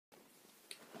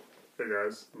Hey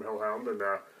guys, I'm Hellhound, and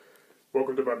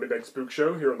welcome to my Midnight Spook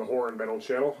Show here on the Horror and Metal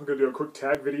channel. I'm going to do a quick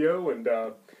tag video, and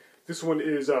this one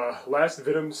is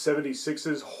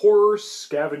LastVenom76's Horror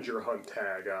Scavenger Hunt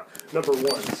tag, number 1,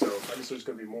 so I guess there's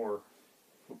going to be more.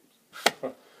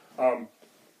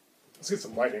 Let's get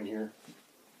some light in here.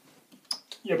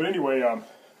 Yeah, but anyway,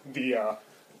 the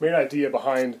main idea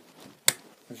behind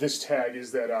this tag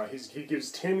is that he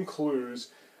gives 10 clues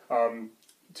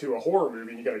to a horror movie,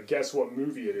 and you got to guess what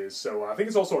movie it is. So I think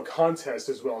it's also a contest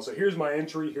as well. So here's my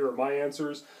entry, here are my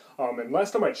answers. And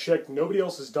last time I checked, nobody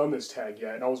else has done this tag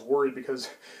yet, and I was worried because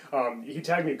he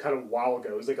tagged me kind of a while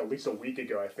ago. It was like at least a week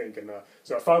ago, I think. And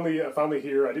so I finally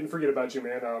here. I didn't forget about you,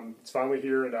 man. It's finally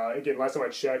here. And again, last time I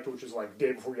checked, which was like the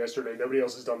day before yesterday, nobody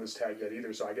else has done this tag yet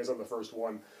either. So I guess I'm the first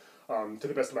one, to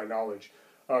the best of my knowledge.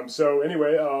 So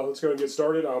anyway, let's go ahead and get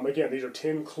started. Again, these are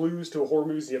 10 clues to a horror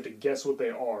movie, and you have to guess what they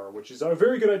are, which is a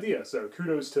very good idea. So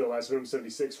kudos to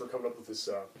LastVenom76 for coming up with this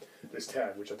this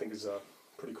tag, which I think is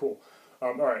pretty cool.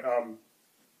 Alright,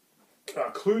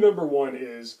 clue number 1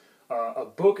 is a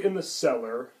book in the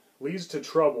cellar leads to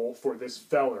trouble for this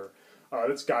feller.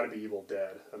 That's got to be Evil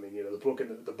Dead. I mean, you know, the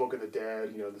book of the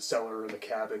dead, you know, the cellar and the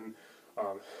cabin.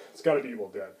 It's got to be Evil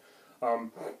Dead.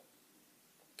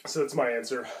 So that's my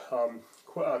answer.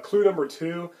 Clue number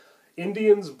 2,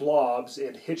 Indians, blobs,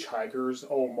 and hitchhikers.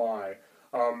 Oh my,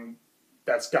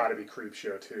 that's got to be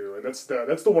Creepshow 2, and that's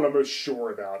the one I'm most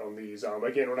sure about on these.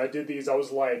 Again, when I did these, I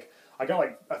was like, I got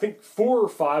like I think 4 or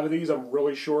 5 of these I'm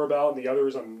really sure about, and the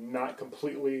others I'm not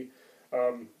completely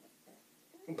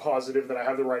positive that I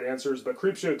have the right answers. But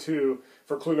Creepshow 2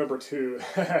 for clue number 2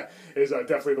 is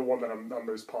definitely the one that I'm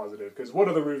most positive, because what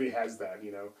other movie has that?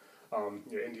 You know,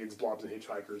 Indians, blobs, and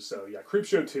hitchhikers. So yeah,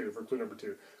 Creepshow 2 for clue number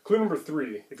 2. Clue number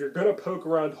 3, if you're gonna poke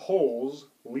around holes,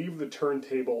 leave the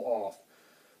turntable off.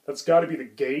 That's got to be The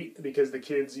Gate, because the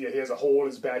kids, he has a hole in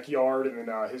his backyard, and then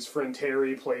his friend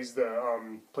Terry plays the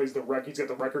record. He's got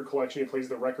the record collection. He plays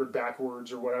the record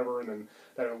backwards or whatever, and then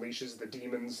that unleashes the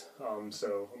demons.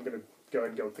 So I'm gonna go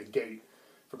ahead and go with The Gate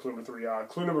for clue number 3.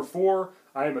 Clue number 4,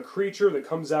 I am a creature that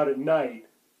comes out at night,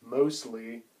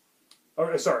 mostly.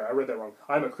 Oh, sorry, I read that wrong.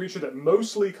 I'm a creature that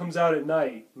mostly comes out at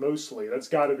night. Mostly. That's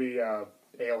got to be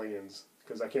Aliens,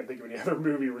 because I can't think of any other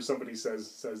movie where somebody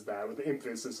says that with the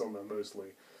emphasis on the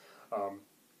mostly.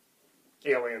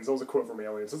 Aliens. That was a quote from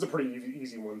Aliens. That's a pretty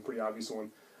easy one, pretty obvious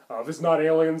one. If it's not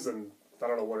Aliens, then I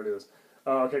don't know what it is.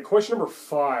 Okay, question number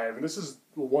 5, and this is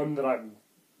one that I'm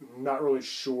not really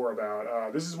sure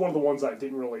about. This is one of the ones I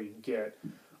didn't really get.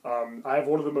 I have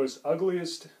one of the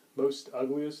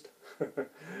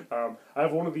I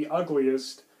have one of the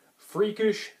ugliest,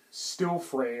 freakish still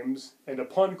frames, and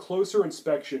upon closer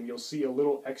inspection, you'll see a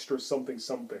little extra something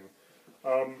something.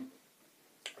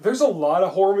 There's a lot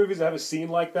of horror movies that have a scene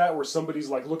like that, where somebody's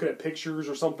like looking at pictures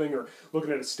or something, or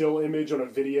looking at a still image on a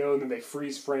video, and then they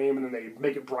freeze frame, and then they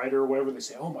make it brighter or whatever. They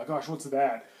say, "Oh my gosh, what's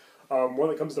that?" One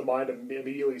that comes to mind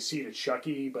immediately is See to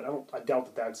Chucky, but I doubt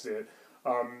that that's it.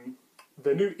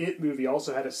 The new It movie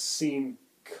also had a scene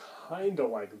kind of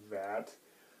like that.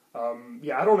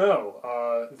 Yeah, I don't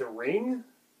know. The Ring,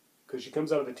 because she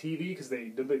comes out of the TV, because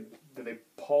did they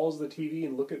pause the TV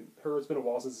and look at her? It's been a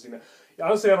while since I've seen that.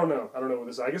 Honestly, I don't know. I don't know what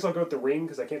this is. I guess I'll go with The Ring,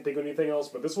 because I can't think of anything else,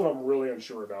 but this one I'm really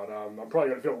unsure about. I'm probably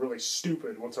going to feel really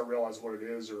stupid once I realize what it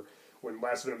is, or when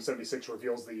LastVenom76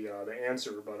 reveals the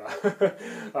answer, but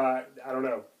I don't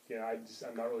know. Yeah,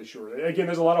 I'm not really sure. Again,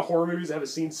 there's a lot of horror movies that have a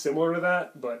scene similar to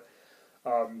that, but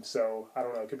so I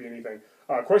don't know. It could be anything.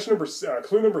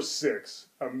 Clue number 6,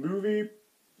 a movie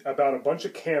about a bunch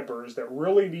of campers that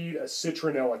really need a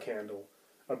citronella candle,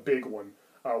 a big one.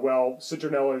 Well,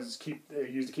 citronella is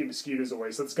used to keep mosquitoes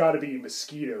away, so it's got to be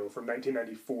Mosquito from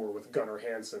 1994 with Gunnar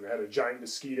Hansen. It had a giant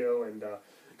mosquito, and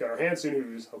Gunnar Hansen,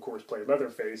 who's of course played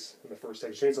Leatherface in the first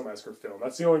Texas Chainsaw Massacre film.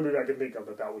 That's the only movie I can think of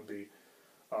that would be.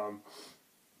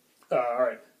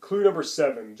 Alright, clue number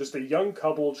 7. Just a young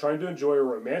couple trying to enjoy a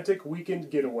romantic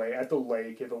weekend getaway at the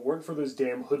lake if it weren't for those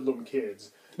damn hoodlum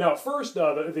kids. Now, at first,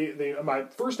 my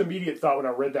first immediate thought when I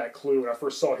read that clue, when I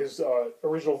first saw his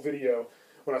original video,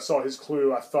 when I saw his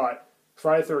clue, I thought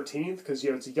Friday the 13th, because, you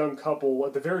know, it's a young couple,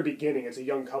 at the very beginning, it's a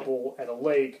young couple at a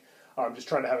lake, just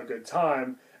trying to have a good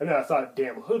time. And then I thought,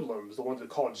 damn hoodlums, the ones that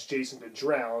caused Jason to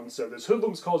drown. So this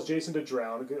hoodlums caused Jason to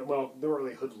drown. Well, they weren't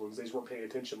really hoodlums, they just weren't paying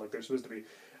attention like they're supposed to be.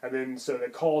 And then, so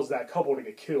that caused that couple to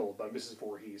get killed by Mrs.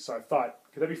 Voorhees. So I thought,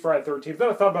 could that be Friday the 13th? Then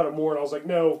I thought about it more, and I was like,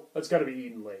 no, that's got to be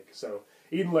Eden Lake. So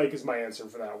Eden Lake is my answer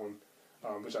for that one,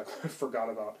 which I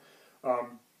forgot about.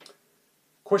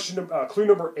 Clue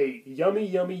number 8. Yummy,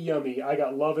 yummy, yummy. I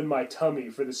got love in my tummy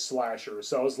for this slasher.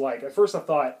 So I was like, at first I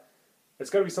thought, it's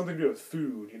got to be something to do with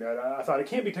food. You know, I thought it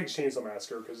can't be Texas Chainsaw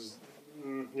Massacre because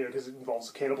because it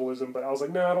involves cannibalism. But I was like,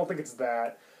 no, I don't think it's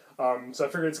that. So I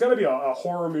figured it's got to be a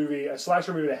horror movie, a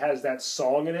slasher movie that has that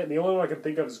song in it. And the only one I can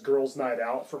think of is Girls' Night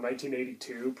Out from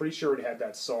 1982. Pretty sure it had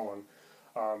that song.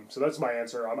 So that's my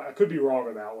answer. I could be wrong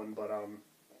on that one, but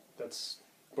that's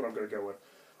what I'm going to go with.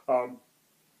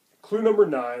 Clue number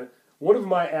 9. One of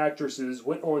my actresses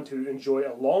went on to enjoy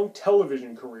a long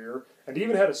television career and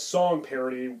even had a song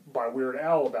parody by Weird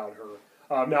Al about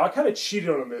her. Now, I kind of cheated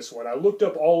on this one. I looked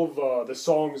up all of the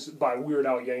songs by Weird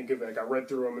Al Yankovic. I read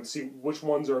through them and see which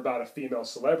ones are about a female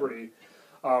celebrity.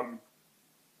 And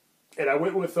I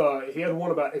went with, he had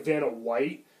one about Vanna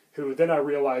White, who then I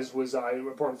realized was,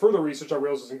 upon further research, I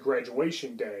realized was in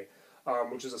Graduation Day,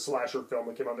 which is a slasher film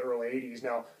that came out in the early 80s.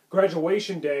 Now,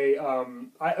 Graduation Day,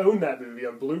 I own that movie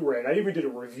on Blu-ray, and I even did a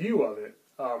review of it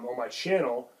on my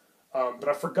channel, but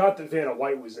I forgot that Vanna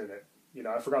White was in it. You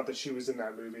know, I forgot that she was in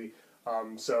that movie.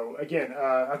 So again,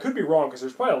 I could be wrong because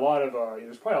there's probably a lot of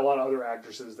other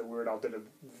actresses that Weird Al did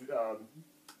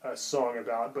a song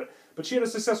about, but she had a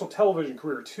successful television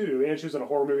career too, and she was in a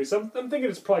horror movie. So I'm thinking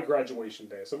it's probably Graduation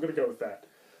Day. So I'm going to go with that.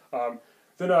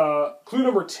 Then clue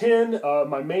number 10.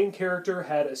 My main character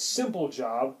had a simple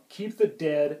job: keep the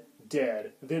dead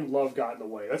dead. Then love got in the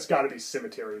way. That's got to be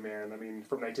Cemetery Man. I mean,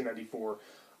 from 1994.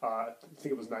 I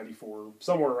think it was 94,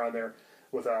 somewhere around there,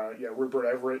 with Rupert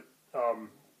Everett.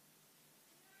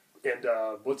 And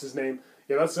what's his name?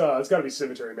 Yeah, that's it's got to be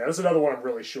Cemetery Man. That's another one I'm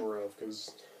really sure of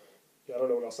because I don't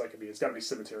know what else that could be. It's got to be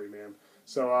Cemetery Man.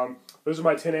 So those are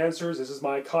my 10 answers. This is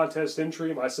my contest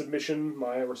entry, my submission,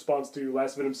 my response to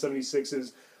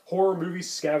LastVenom76's horror movie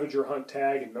scavenger hunt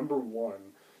tag and number 1.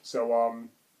 So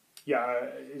yeah,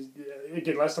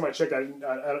 again, last time I checked,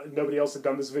 nobody else had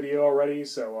done this video already.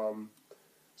 So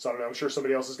I don't know. I'm sure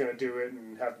somebody else is going to do it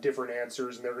and have different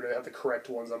answers, and they're going to have the correct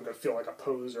ones. I'm going to feel like a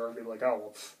poser. I'm going to be like,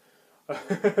 oh, well,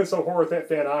 that's a horror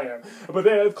fan I am. But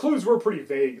the clues were pretty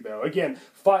vague, though. Again,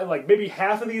 maybe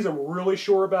half of these I'm really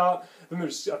sure about. Then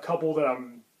there's a couple that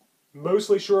I'm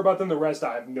mostly sure about. Then the rest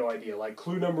I have no idea. Like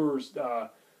clue numbers,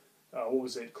 what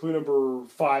was it? Clue number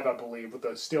 5, I believe, with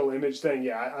the still image thing.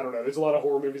 Yeah, I don't know. There's a lot of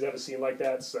horror movies I haven't seen like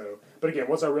that. So, but again,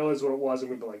 once I realized what it was, I'm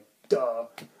going to be like, duh.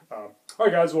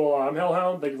 Alright guys, well, I'm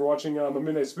Hellhound. Thank you for watching my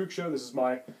Midnight Spook Show. This is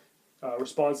my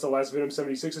response to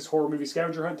LastVenom76's horror movie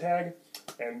scavenger hunt tag.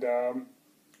 And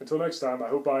until next time, I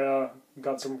hope I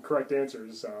got some correct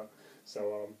answers.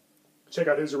 So check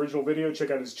out his original video, check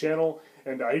out his channel.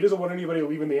 And he doesn't want anybody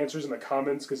leaving the answers in the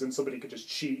comments because then somebody could just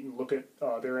cheat and look at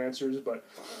their answers. But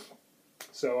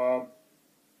so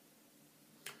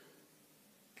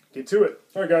get to it.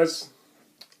 Alright guys,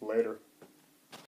 later.